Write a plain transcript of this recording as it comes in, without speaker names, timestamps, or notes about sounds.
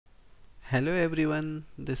Hello everyone,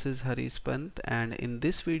 this is Harish Pant, and in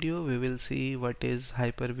this video we will see what is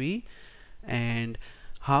Hyper-V and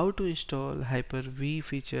how to install Hyper-V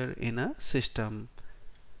feature in a system.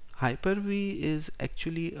 Hyper-V is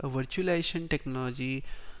actually a virtualization technology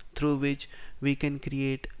through which we can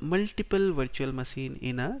create multiple virtual machines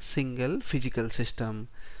in a single physical system,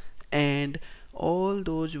 and all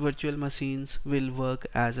those virtual machines will work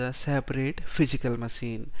as a separate physical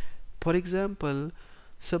machine. For example,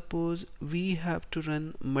 suppose we have to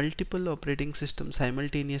run multiple operating systems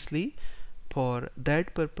simultaneously. For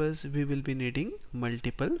that purpose, we will be needing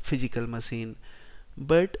multiple physical machine.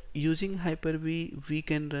 But using Hyper-V, we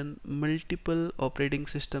can run multiple operating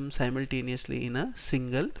systems simultaneously in a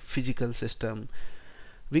single physical system.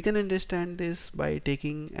 We can understand this by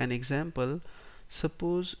taking an example.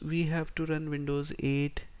 Suppose we have to run Windows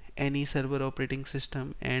 8, any server operating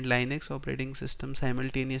system, and Linux operating system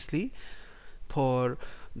simultaneously. For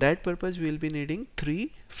that purpose, we will be needing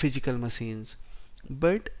 3 physical machines.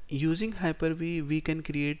 But using Hyper-V, we can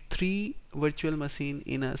create 3 virtual machines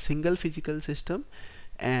in a single physical system,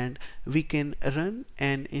 and we can run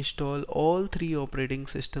and install all 3 operating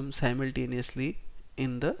systems simultaneously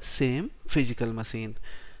in the same physical machine.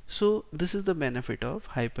 So this is the benefit of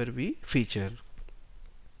Hyper-V feature.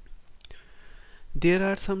 There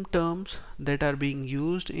are some terms that are being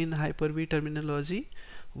used in Hyper-V terminology.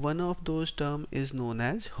 One of those terms is known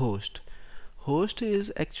as host. Host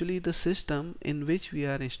is actually the system in which we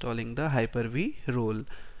are installing the Hyper-V role.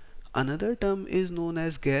 Another term is known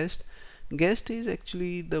as guest. Guest is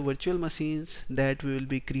actually the virtual machines that we will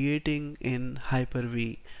be creating in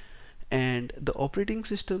Hyper-V, and the operating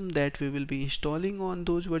system that we will be installing on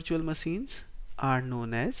those virtual machines are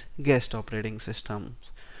known as guest operating systems.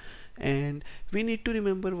 And we need to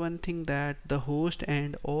remember one thing, that the host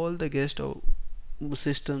and all the guest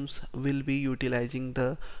systems will be utilizing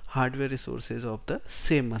the hardware resources of the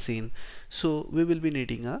same machine, so we will be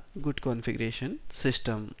needing a good configuration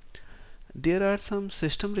system. There are some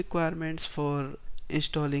system requirements for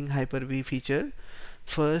installing Hyper-V feature.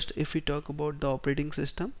 First, if we talk about the operating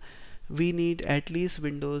system, we need at least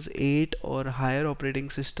Windows 8 or higher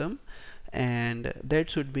operating system, and that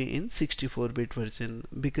should be in 64-bit version,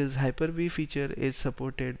 because Hyper-V feature is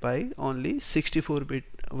supported by only 64-bit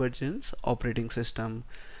versions operating system.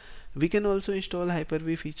 We can also install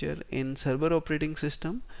Hyper-V feature in server operating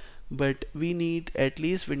system, but we need at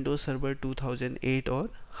least Windows Server 2008 or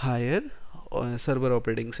higher server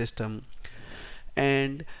operating system.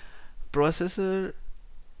 And processor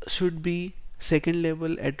should be second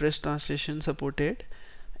level address translation supported,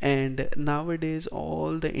 and nowadays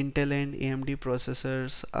all the Intel and AMD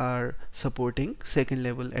processors are supporting second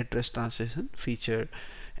level address translation feature.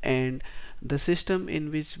 And the system in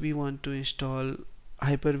which we want to install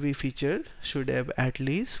Hyper-V feature should have at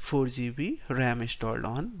least 4 GB RAM installed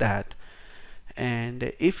on that.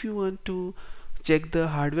 And if you want to check the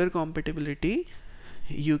hardware compatibility,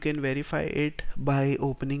 you can verify it by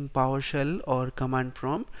opening PowerShell or command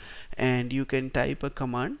prompt, and you can type a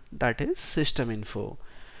command, that is system info.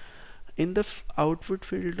 In the output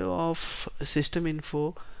field of system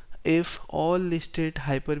info, if all listed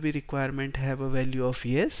Hyper-V requirement have a value of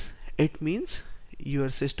yes, it means your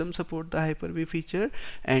system support the Hyper-V feature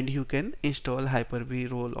and you can install Hyper-V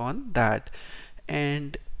role on that.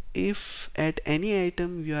 And if at any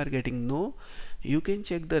item you are getting no, you can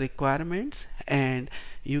check the requirements and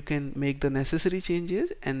you can make the necessary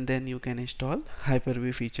changes, and then you can install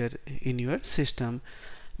Hyper-V feature in your system.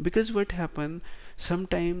 Because what happen,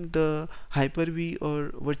 sometime the Hyper-V or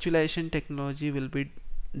virtualization technology will be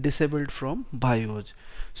disabled from BIOS.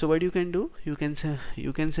 So what you can do, you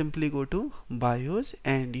can simply go to BIOS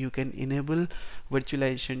and you can enable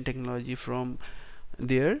virtualization technology from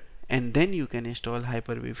there, and then you can install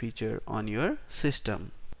Hyper-V feature on your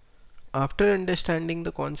system. After understanding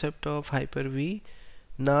the concept of Hyper-V,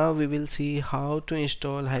 now we will see how to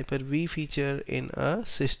install Hyper-V feature in a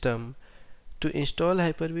system. To install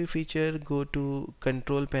Hyper-V feature, go to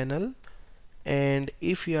Control Panel, and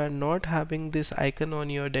if you are not having this icon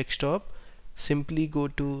on your desktop, simply go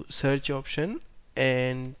to Search option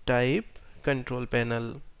and type Control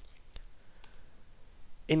Panel.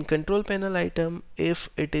 In Control Panel item, if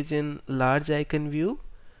it is in large icon view,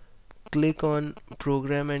 click on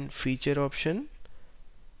Program and Feature option,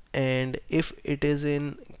 and if it is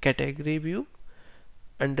in category view,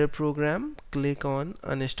 under Program, click on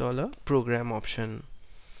Uninstall a Program option.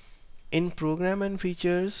 In Program and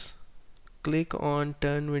Features, click on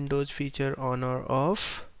Turn Windows feature on or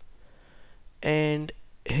off, and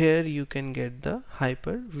here you can get the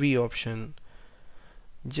Hyper-V option.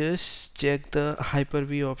 Just check the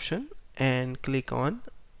Hyper-V option and click on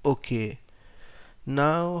Okay,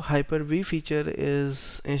 now Hyper-V feature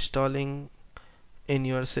is installing in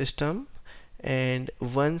your system, and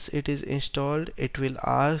once it is installed it will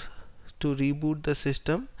ask to reboot the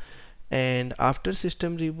system, and after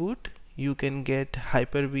system reboot you can get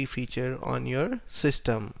Hyper-V feature on your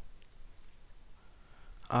system.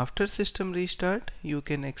 After system restart you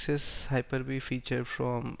can access Hyper-V feature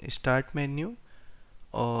from start menu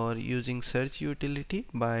or using search utility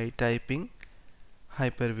by typing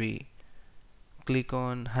Hyper-V. Click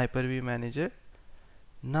on Hyper-V manager.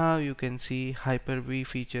 Now you can see Hyper-V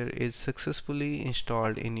feature is successfully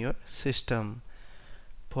installed in your system.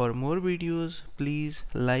 For more videos, please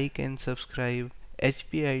like and subscribe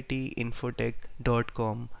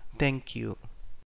hpitinfotech.com. Thank you.